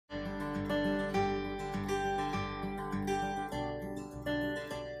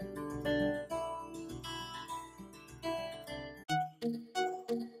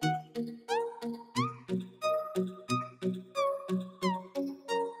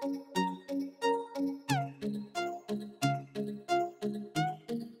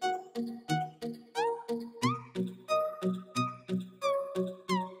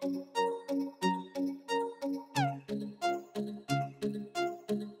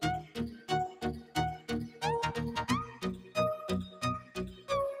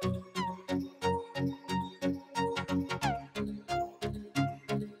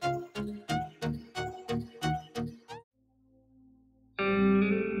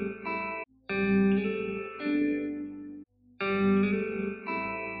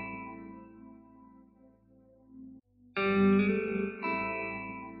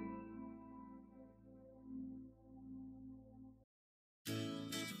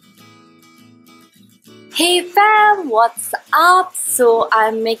Hey fam, what's up? So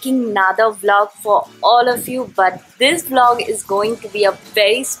I'm making another vlog for all of you, but this vlog is going to be a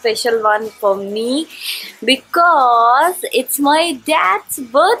very special one for me because it's my dad's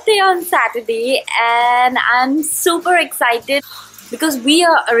birthday on Saturday and I'm super excited because we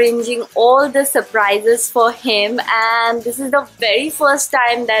are arranging all the surprises for him, and this is the very first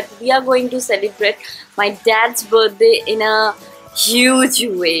time that we are going to celebrate my dad's birthday in a huge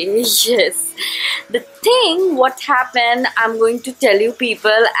way. Yes, the thing what happened, I'm going to tell you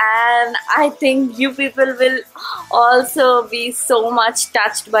people, and I think you people will also be so much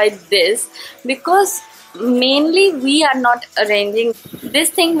touched by this because mainly we are not arranging this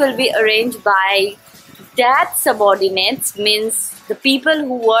thing, will be arranged by dad's subordinates, means the people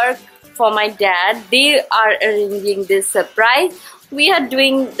who work for my dad. They are arranging this surprise. We are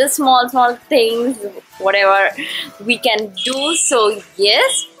doing the small things, whatever we can do. So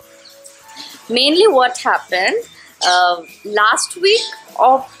yes, mainly what happened last week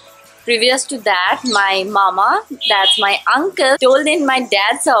or previous to that, my mama, that's my uncle, told in my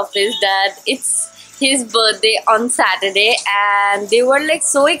dad's office that it's his birthday on Saturday, and they were like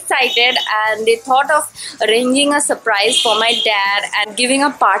so excited and they thought of arranging a surprise for my dad and giving a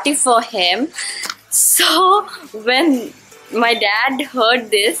party for him. So when my dad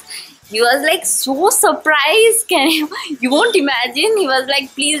heard this, he was like so surprised. You won't imagine. He was like,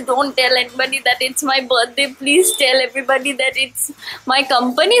 please don't tell anybody that it's my birthday. Please tell everybody that it's my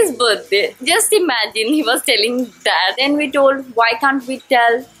company's birthday. Just imagine, he was telling that. Then we told, why can't we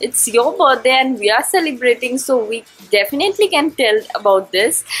tell? It's your birthday and we are celebrating, so we definitely can tell about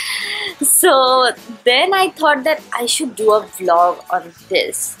this. So then I thought that I should do a vlog on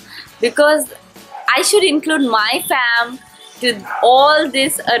this because I should include my fam to all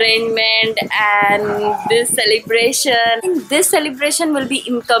this arrangement and this celebration. This celebration will be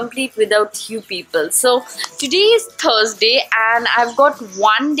incomplete without you people. So today is Thursday and I've got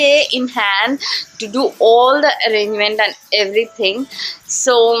one day in hand to do all the arrangement and everything.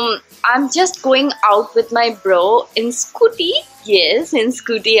 So I'm just going out with my bro in scooty. Yes, in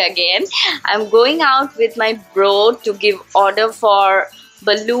scooty again. I'm going out with my bro to give order for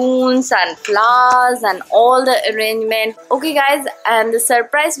balloons and flowers and all the arrangement. Okay guys, and the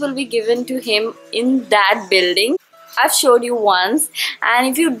surprise will be given to him in that building. I've showed you once, and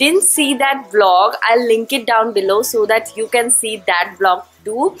if you didn't see that vlog, I'll link it down below so that you can see that vlog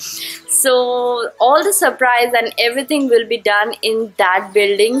too. So all the surprise and everything will be done in that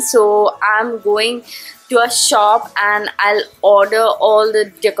building. So I'm going to a shop and I'll order all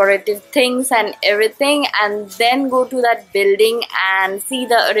the decorative things and everything, and then go to that building and see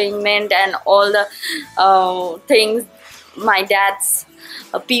the arrangement and all the things my dad's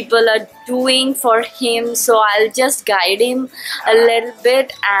people are doing for him. So I'll just guide him a little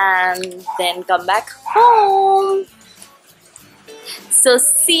bit and then come back home. So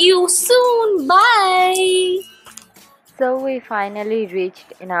see you soon. Bye. So we finally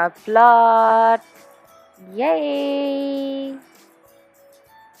reached in our plot. Yay!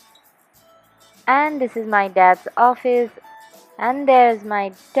 And this is my dad's office, and there's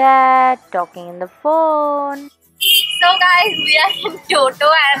my dad talking in the phone. So guys, we are in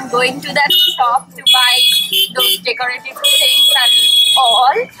Toto and going to that shop to buy those decorative things and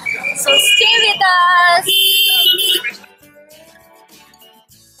all. So stay with us.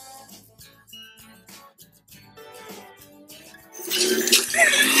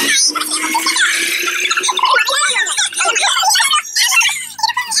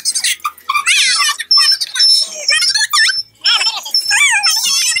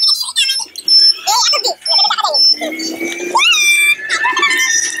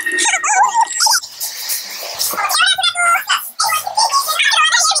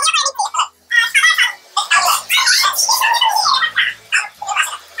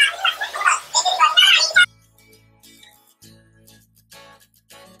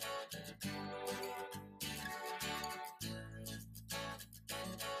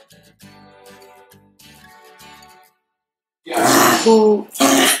 Who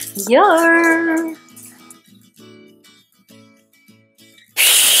here?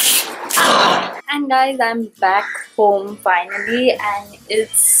 And guys, I'm back home finally, and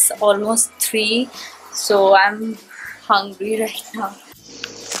it's almost 3, so I'm hungry right now.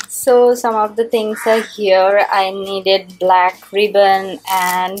 So some of the things are here. I needed black ribbon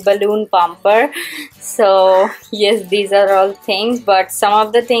and balloon pumper. So yes, these are all things, but some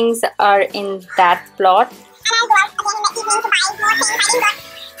of the things are in that plot.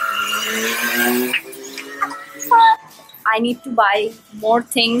 I need to buy more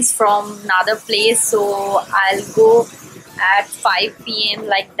things from another place, so I'll go at 5 p.m.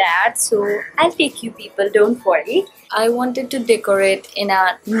 like that. So I'll take you people, don't worry. I wanted to decorate in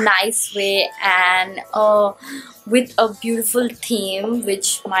a nice way and with a beautiful theme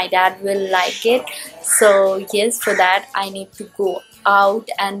which my dad will like it. So yes, for that I need to go out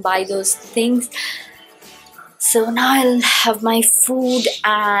and buy those things. So now I'll have my food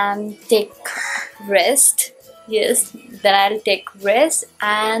and take rest. Yes, then I'll take rest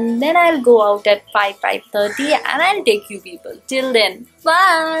and then I'll go out at 5:30 and I'll take you people. Till then,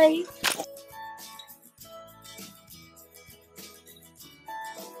 bye.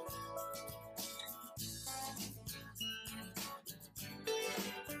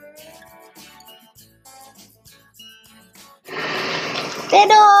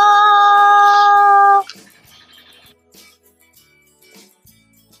 Ta-da!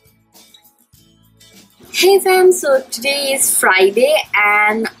 Hey fam, so today is Friday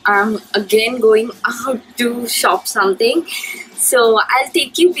and I'm again going out to shop something. So I'll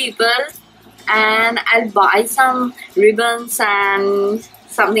take you people and I'll buy some ribbons and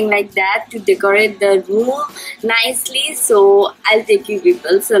something like that to decorate the room nicely. So I'll take you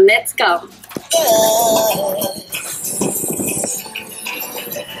people. So let's come.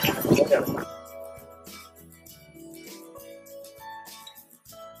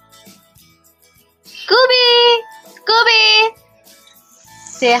 Scooby! Scooby!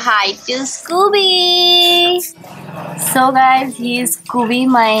 Say hi to Scooby! So guys, he is Scooby,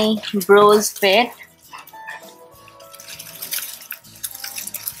 my bro's pet.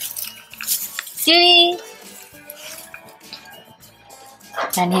 Kitty!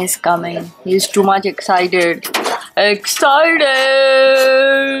 And he's coming. He's too much excited. Excited!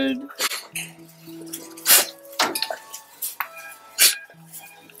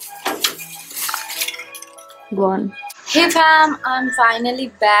 Go on. Hey fam, I'm finally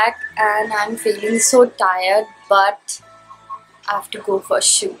back and I'm feeling so tired, but I have to go for a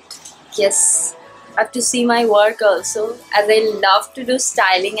shoot. Yes, I have to see my work also, as I love to do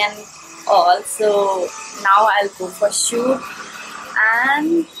styling and all. So now I'll go for shoot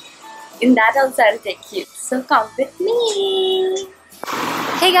and in that also I'll take you. So come with me.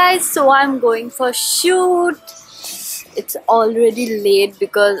 Hey guys, so I'm going for shoot. It's already late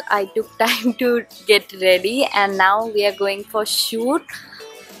because I took time to get ready and now we are going for shoot.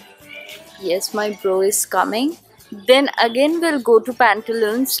 Yes, my bro is coming. Then again we'll go to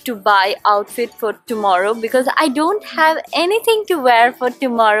Pantaloons to buy outfit for tomorrow because I don't have anything to wear for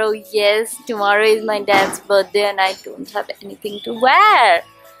tomorrow. Yes, tomorrow is my dad's birthday and I don't have anything to wear.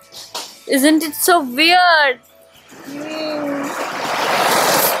 Isn't it so weird?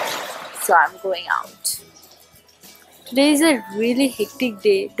 So I'm going out. Today is a really hectic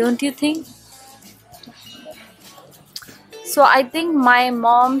day, don't you think? So I think my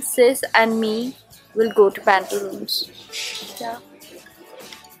mom, sis and me will go to Pantaloons. Yeah.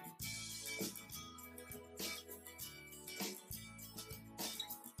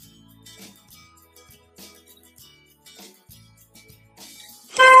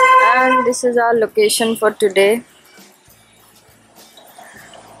 And this is our location for today.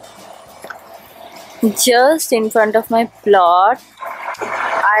 Just in front of my plot.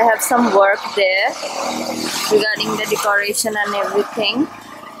 I have some work there regarding the decoration and everything.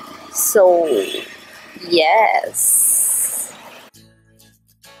 So, yes.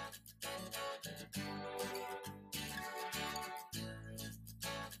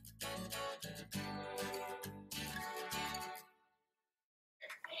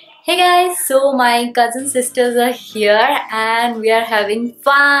 Hey guys, so my cousin sisters are here and we are having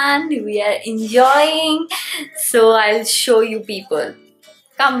fun, we are enjoying. So I'll show you people.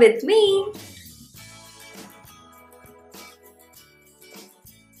 Come with me.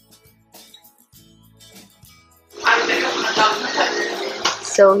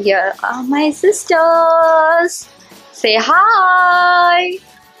 So here are my sisters. Say hi.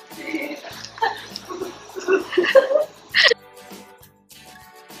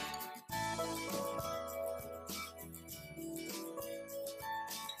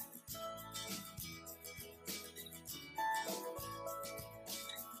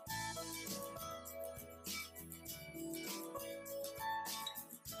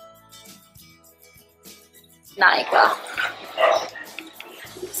 Naika.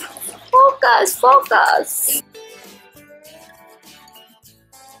 Focus, focus.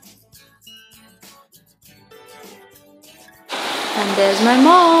 And there's my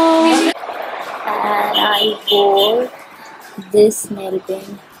mom. And I wore this nail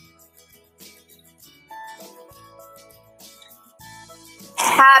paint.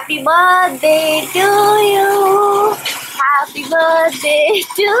 Happy birthday to you. Happy birthday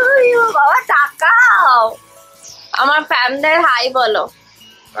to you. Bawa takaw. আমার ফ্যামদের high বলো।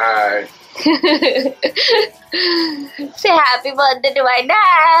 Hi. Say happy birthday to my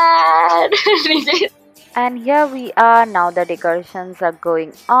dad. And here we are. Now the decorations are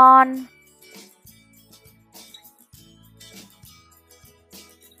going on.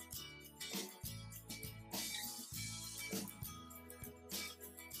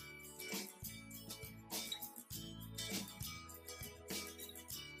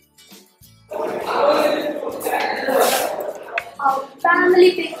 Our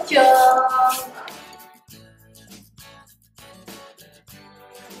family picture.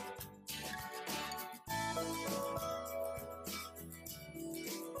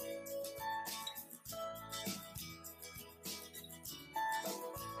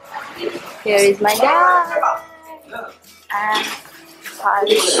 Here is my dad, and I'll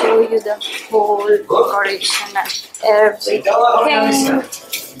show you the whole decoration and everything.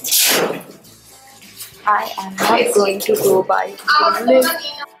 I am not going to go by the lift.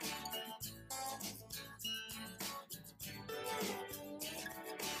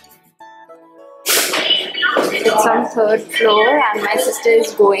 It's on 3rd floor and my sister is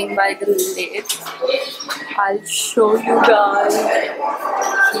going by the lift. I'll show you guys.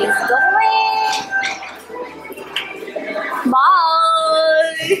 She's going.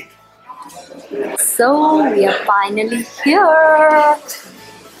 Bye. So we are finally here.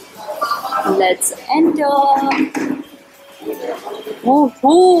 Let's enter.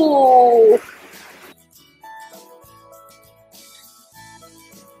 Woohoo!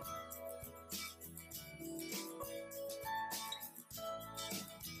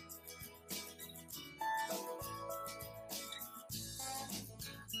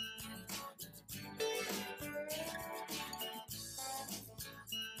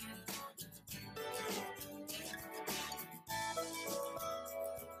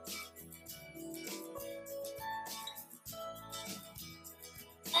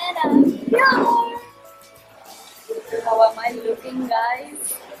 And I'm here. How am I looking, guys?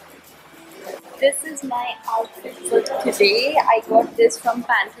 This is my outfit for today. I got this from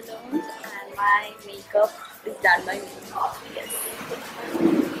Pantaloons and my makeup is done by me. Yes.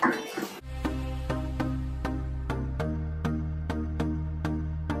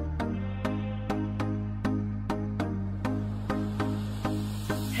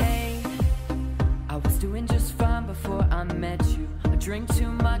 Doing just fine before I met you. I drink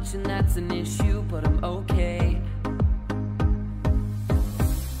too much and that's an issue, but I'm okay.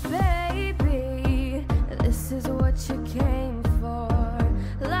 Baby, this is what you came for.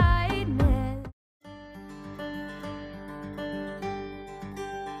 Lightning.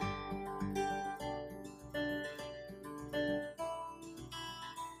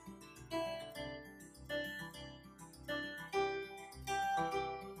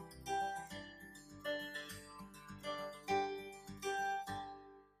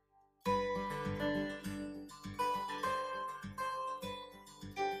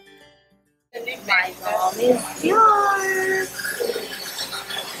 My mom is here.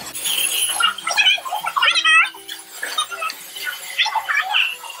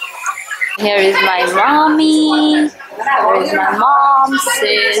 Here is my mommy. Here is my mom.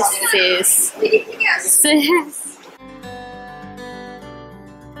 Sis.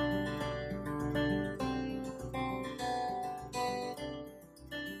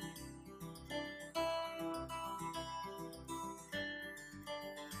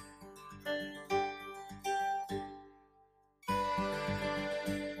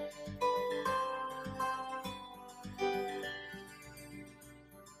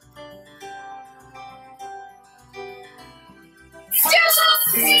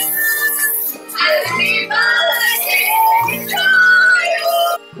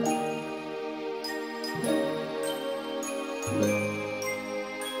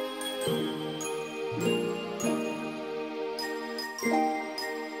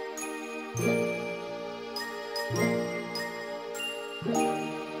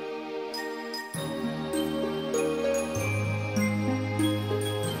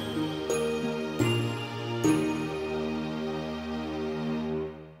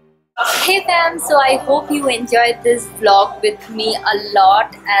 Hey fam, so I hope you enjoyed this vlog with me a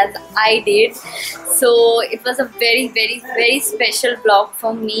lot as I did. So it was a very special vlog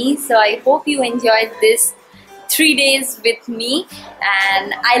for me. So I hope you enjoyed this 3 days with me,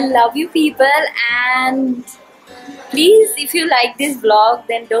 and I love you people. And please, if you like this vlog,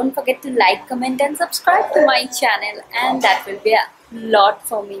 then don't forget to like, comment and subscribe to my channel, and that will be a lot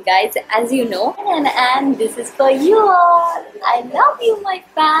for me, guys, as you know. And this is for you all. I love you, my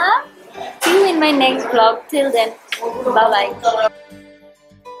fam. See you in my next vlog. Till then, bye bye.